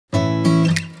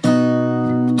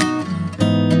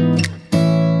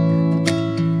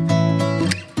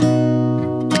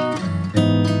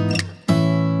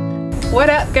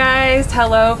just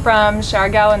hello from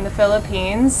Siargao in the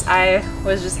Philippines. I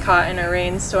was just caught in a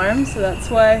rainstorm, so that's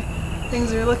why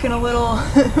things are looking a little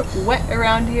wet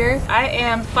around here. I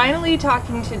am finally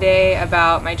talking today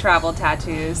about my travel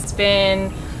tattoos. It's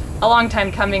been a long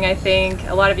time coming, I think.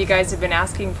 A lot of you guys have been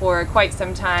asking for quite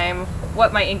some time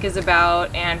what my ink is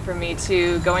about and for me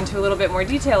to go into a little bit more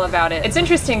detail about it. It's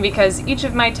interesting because each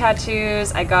of my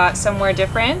tattoos I got somewhere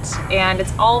different, and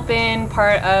it's all been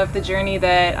part of the journey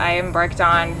that I embarked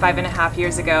on 5.5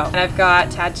 years ago. And I've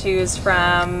got tattoos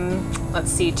from,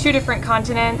 let's see, 2 different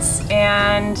continents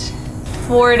and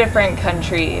 4 different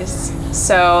countries.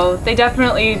 So they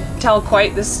definitely tell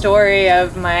quite the story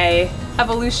of my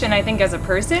evolution, I think, as a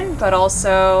person, but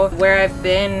also where I've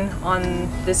been on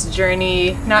this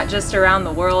journey, not just around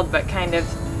the world, but kind of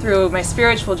through my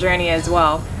spiritual journey as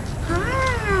well.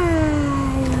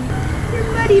 Hi!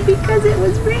 You're muddy because it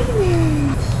was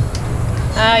raining.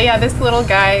 Yeah, this little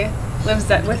guy lives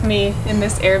with me in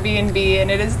this Airbnb,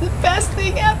 and it is the best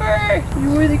thing ever!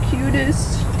 You were the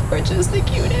cutest. We're just the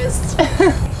cutest.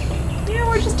 Yeah,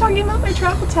 we're just talking about my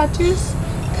travel tattoos.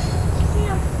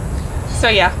 So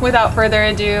yeah, without further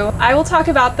ado, I will talk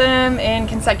about them in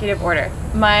consecutive order.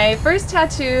 My first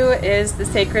tattoo is the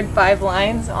sacred 5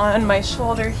 lines on my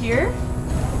shoulder here.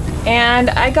 And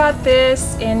I got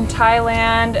this in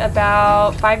Thailand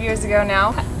about 5 years ago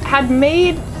now. I had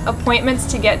made appointments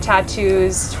to get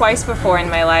tattoos twice before in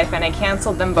my life, and I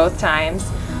canceled them both times.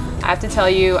 I have to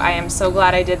tell you, I am so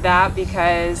glad I did that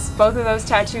because both of those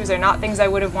tattoos are not things I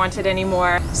would have wanted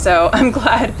anymore. So I'm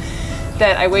glad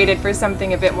that I waited for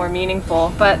something a bit more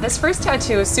meaningful. But this first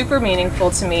tattoo is super meaningful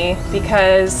to me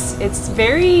because it's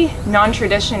very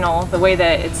non-traditional the way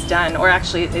that it's done, or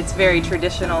actually it's very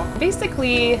traditional.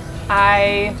 Basically,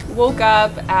 I woke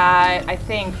up at, I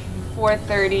think,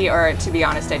 4:30, or to be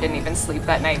honest, I didn't even sleep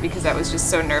that night because I was just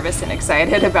so nervous and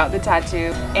excited about the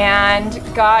tattoo, and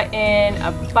got in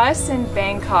a bus in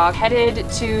Bangkok, headed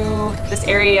to this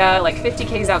area like 50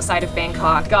 k's outside of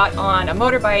Bangkok, got on a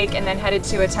motorbike, and then headed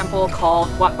to a temple called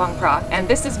Wat Bang Prak. And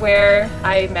this is where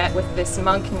I met with this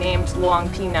monk named Luang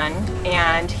Pinan,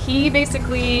 and he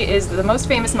basically is the most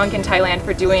famous monk in Thailand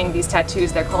for doing these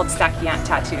tattoos. They're called yant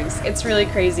tattoos. It's really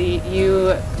crazy.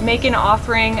 You make an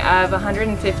offering of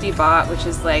 150 baht, which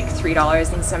is like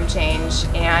 $3 and some change,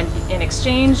 and in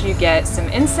exchange you get some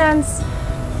incense,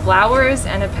 flowers,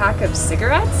 and a pack of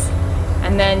cigarettes,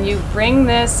 and then you bring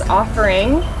this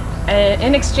offering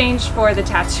in exchange for the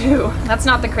tattoo. That's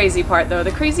not the crazy part though.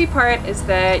 The crazy part is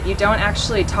that you don't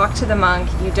actually talk to the monk,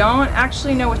 you don't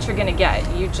actually know what you're gonna get.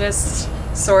 You just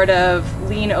sort of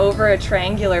lean over a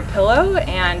triangular pillow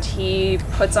and he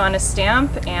puts on a stamp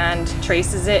and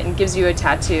traces it and gives you a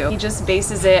tattoo. He just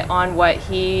bases it on what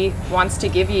he wants to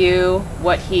give you,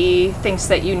 what he thinks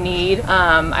that you need.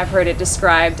 I've heard it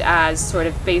described as sort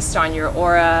of based on your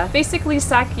aura. Basically,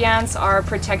 yants are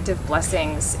protective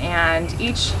blessings, and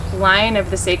each line of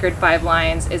the sacred 5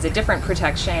 lines is a different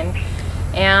protection.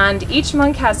 And each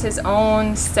monk has his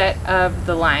own set of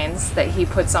the lines that he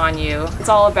puts on you. It's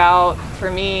all about,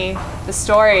 for me, the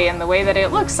story and the way that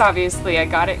it looks. Obviously, I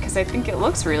got it because I think it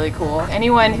looks really cool.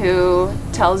 Anyone who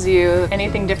tells you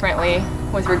anything differently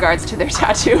with regards to their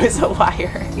tattoo is a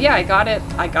liar. Yeah, I got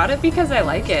it because I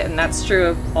like it, and that's true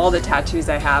of all the tattoos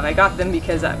I have. I got them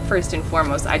because first and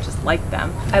foremost, I just like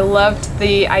them. I loved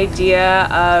the idea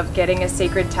of getting a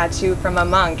sacred tattoo from a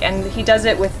monk, and he does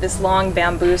it with this long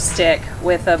bamboo stick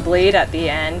with a blade at the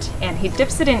end, and he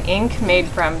dips it in ink made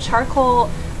from charcoal,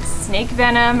 snake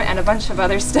venom, and a bunch of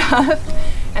other stuff.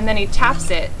 And then he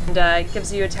taps it and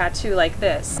gives you a tattoo like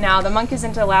this. Now, the monk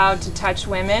isn't allowed to touch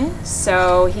women,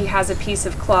 so he has a piece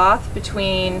of cloth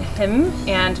between him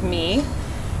and me.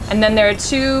 And then there are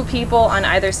 2 people on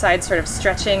either side sort of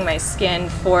stretching my skin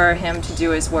for him to do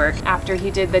his work. After he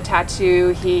did the tattoo,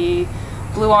 he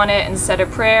blew on it and said a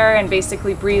prayer and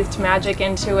basically breathed magic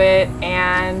into it,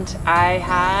 and I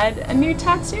had a new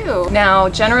tattoo. Now,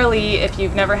 generally, if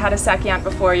you've never had a yant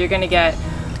before, you're gonna get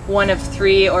one of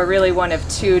 3 or really one of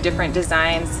 2 different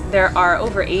designs. There are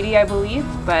over 80, I believe,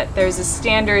 but there's a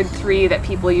standard 3 that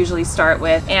people usually start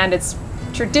with, and it's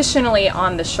traditionally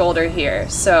on the shoulder here.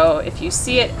 So if you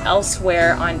see it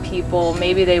elsewhere on people,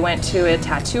 maybe they went to a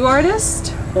tattoo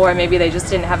artist, or maybe they just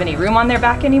didn't have any room on their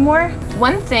back anymore.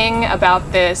 One thing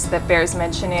about this that bears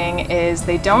mentioning is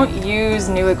they don't use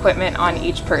new equipment on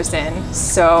each person.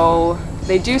 So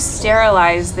they do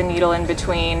sterilize the needle in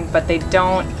between, but they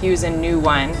don't use a new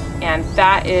one. And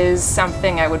that is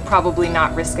something I would probably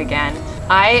not risk again.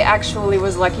 I actually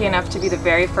was lucky enough to be the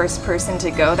very first person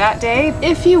to go that day.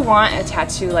 If you want a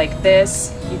tattoo like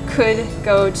this, you could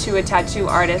go to a tattoo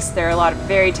artist. There are a lot of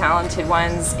very talented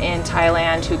ones in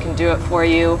Thailand who can do it for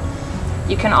you.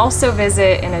 You can also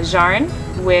visit an ajarn,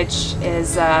 which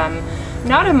is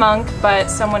not a monk, but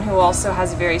someone who also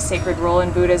has a very sacred role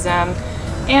in Buddhism.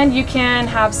 And you can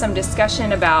have some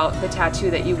discussion about the tattoo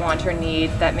that you want or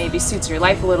need that maybe suits your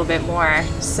life a little bit more.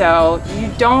 So you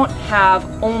don't have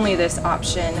only this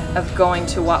option of going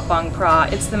to Wat Bang Pra.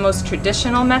 It's the most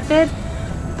traditional method,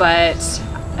 but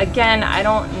again, I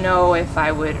don't know if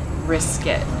I would risk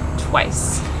it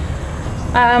twice.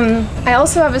 I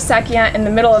also have a sakyant in the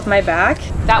middle of my back.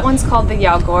 That one's called the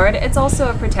Yao Gourd. It's also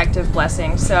a protective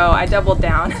blessing, so I doubled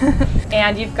down.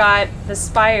 And you've got the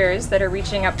spires that are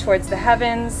reaching up towards the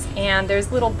heavens, and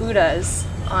there's little Buddhas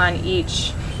on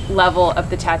each level of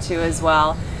the tattoo as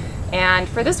well. And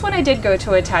for this one I did go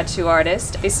to a tattoo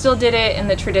artist. They still did it in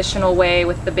the traditional way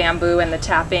with the bamboo and the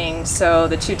tapping, so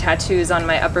the two tattoos on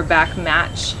my upper back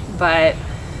match, but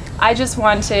I just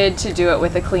wanted to do it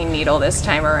with a clean needle this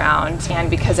time around.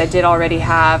 And because I did already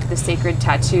have the sacred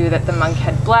tattoo that the monk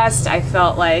had blessed, I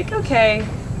felt like, okay,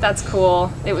 that's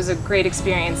cool. It was a great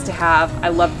experience to have. I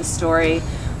loved the story,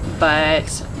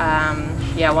 but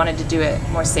yeah, I wanted to do it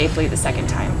more safely the second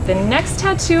time. The next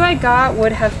tattoo I got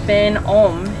would have been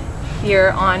Om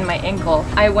here on my ankle.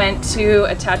 I went to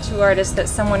a tattoo artist that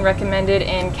someone recommended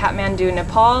in Kathmandu,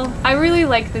 Nepal. I really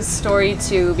like this story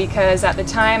too because at the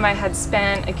time I had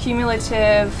spent a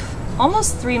cumulative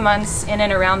almost 3 months in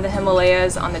and around the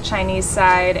Himalayas on the Chinese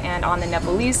side and on the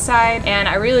Nepalese side, and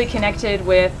I really connected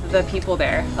with the people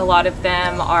there. A lot of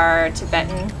them are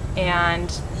Tibetan,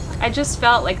 and I just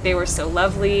felt like they were so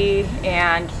lovely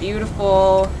and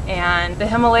beautiful, and the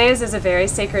Himalayas is a very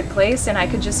sacred place and I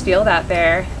could just feel that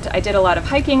there. I did a lot of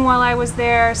hiking while I was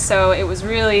there, so it was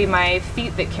really my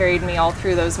feet that carried me all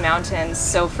through those mountains.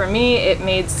 So for me it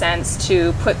made sense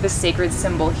to put the sacred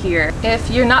symbol here.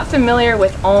 If you're not familiar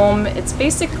with Om, it's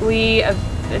basically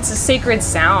it's a sacred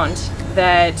sound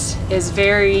that is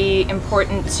very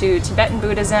important to Tibetan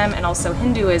Buddhism and also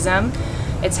Hinduism.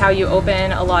 It's how you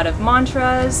open a lot of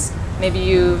mantras. Maybe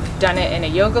you've done it in a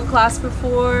yoga class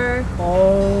before.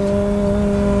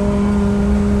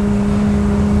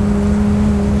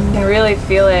 You can really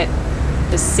feel it,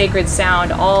 the sacred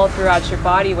sound all throughout your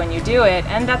body when you do it,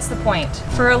 and that's the point.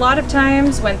 For a lot of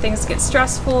times when things get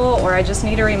stressful or I just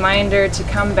need a reminder to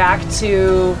come back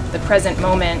to the present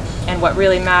moment and what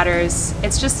really matters,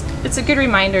 it's a good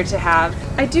reminder to have.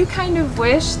 I do kind of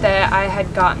wish that I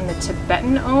had gotten the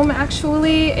Tibetan Om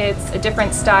actually. It's a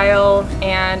different style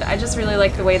and I just really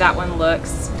like the way that one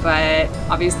looks, but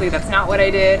obviously that's not what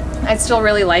I did. I still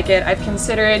really like it. I've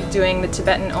considered doing the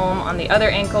Tibetan Om on the other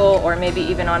ankle or maybe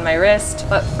even on my wrist,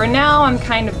 but for now I'm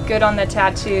kind of good on the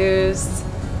tattoos.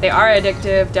 They are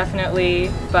addictive, definitely,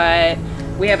 but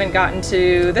we haven't gotten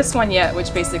to this one yet,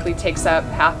 which basically takes up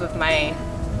half of my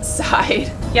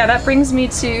side. Yeah, that brings me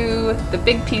to the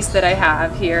big piece that I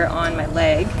have here on my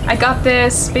leg. I got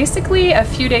this basically a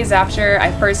few days after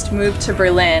I first moved to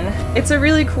Berlin. It's a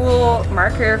really cool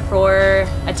marker for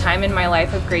a time in my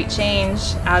life of great change,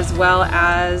 as well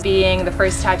as being the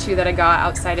first tattoo that I got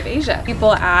outside of Asia.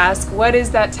 People ask, what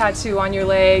is that tattoo on your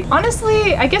leg?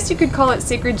 Honestly, I guess you could call it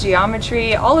sacred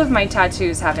geometry. All of my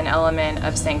tattoos have an element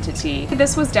of sanctity.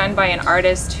 This was done by an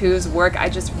artist whose work I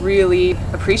just really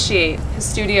appreciate. His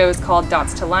studio is called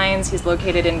Dots to Lines. He's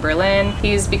located in Berlin.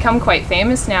 He's become quite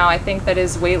famous now. I think that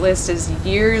his wait list is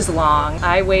years long.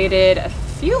 I waited a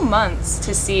few months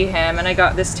to see him and I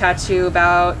got this tattoo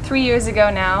about 3 years ago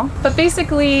now. But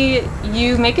basically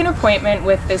you make an appointment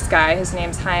with this guy, his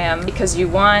name's Chaim, because you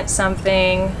want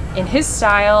something in his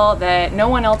style that no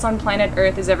one else on planet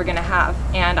Earth is ever gonna have.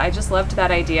 And I just loved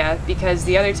that idea because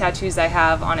the other tattoos I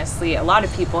have, honestly, a lot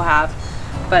of people have,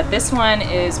 but this one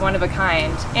is one of a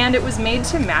kind, and it was made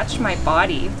to match my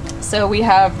body. So we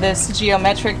have this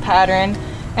geometric pattern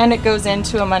and it goes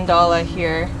into a mandala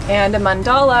here. And a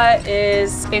mandala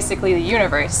is basically the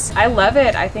universe. I love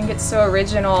it. I think it's so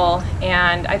original,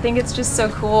 and I think it's just so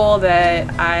cool that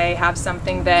I have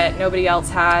something that nobody else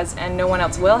has and no one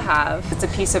else will have. It's a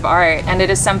piece of art, and it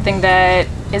is something that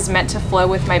is meant to flow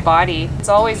with my body. It's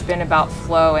always been about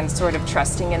flow and sort of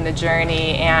trusting in the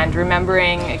journey and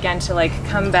remembering again to like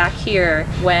come back here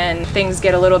when things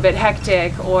get a little bit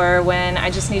hectic or when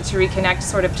I just need to reconnect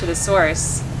sort of to the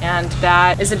source. And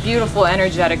that is a beautiful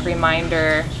energetic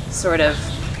reminder sort of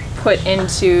put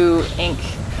into ink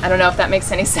I don't know if that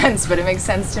makes any sense, but it makes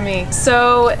sense to me.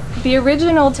 So the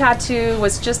original tattoo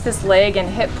was just this leg and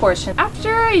hip portion.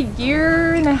 After a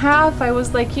year and a half, I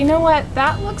was like, you know what,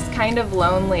 that looks kind of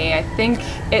lonely. I think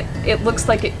it looks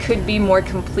like it could be more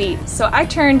complete. So I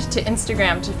turned to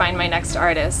Instagram to find my next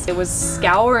artist. It was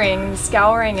scouring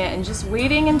it and just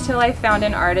waiting until I found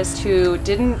an artist who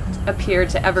didn't appear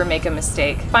to ever make a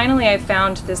mistake. Finally, I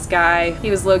found this guy. He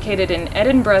was located in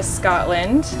Edinburgh,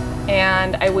 Scotland,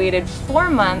 and I waited 4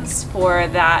 months for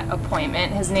that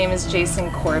appointment. His name is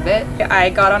Jason Corbett. I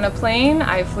got on a plane,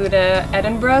 I flew to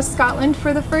Edinburgh, Scotland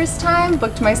for the first time,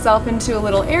 booked myself into a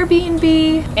little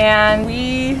Airbnb, and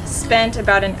we spent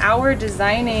about an hour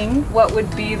designing what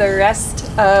would be the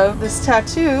rest of this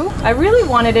tattoo. I really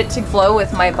wanted it to flow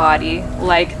with my body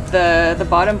like the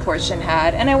bottom portion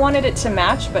had, and I wanted it to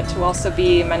match but to also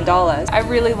be mandalas. I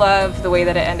really love the way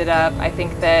that it ended up. I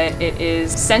think that it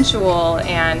is sensual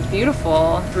and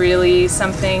beautiful, really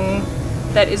something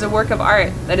that is a work of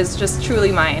art that is just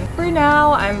truly mine. For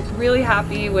now, I'm really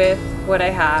happy with what I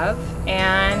have,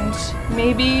 and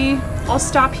maybe I'll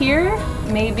stop here.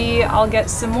 Maybe I'll get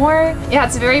some more. Yeah,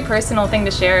 it's a very personal thing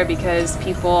to share because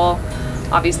people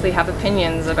obviously have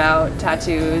opinions about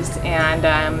tattoos, and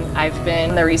I've been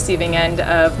on the receiving end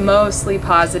of mostly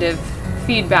positive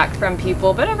feedback from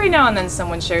people, but every now and then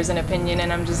someone shares an opinion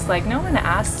and I'm just like, no one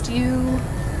asked you.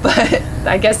 But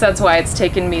I guess that's why it's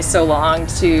taken me so long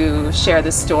to share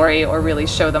the story or really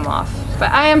show them off. But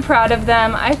I am proud of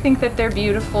them. I think that they're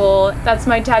beautiful. That's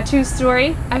my tattoo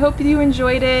story. I hope you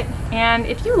enjoyed it, and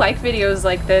if you like videos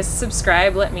like this,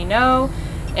 subscribe, let me know.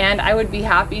 And I would be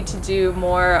happy to do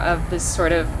more of this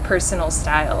sort of personal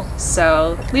style.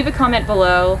 So leave a comment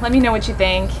below, let me know what you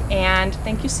think, and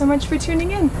thank you so much for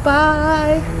tuning in.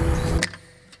 Bye!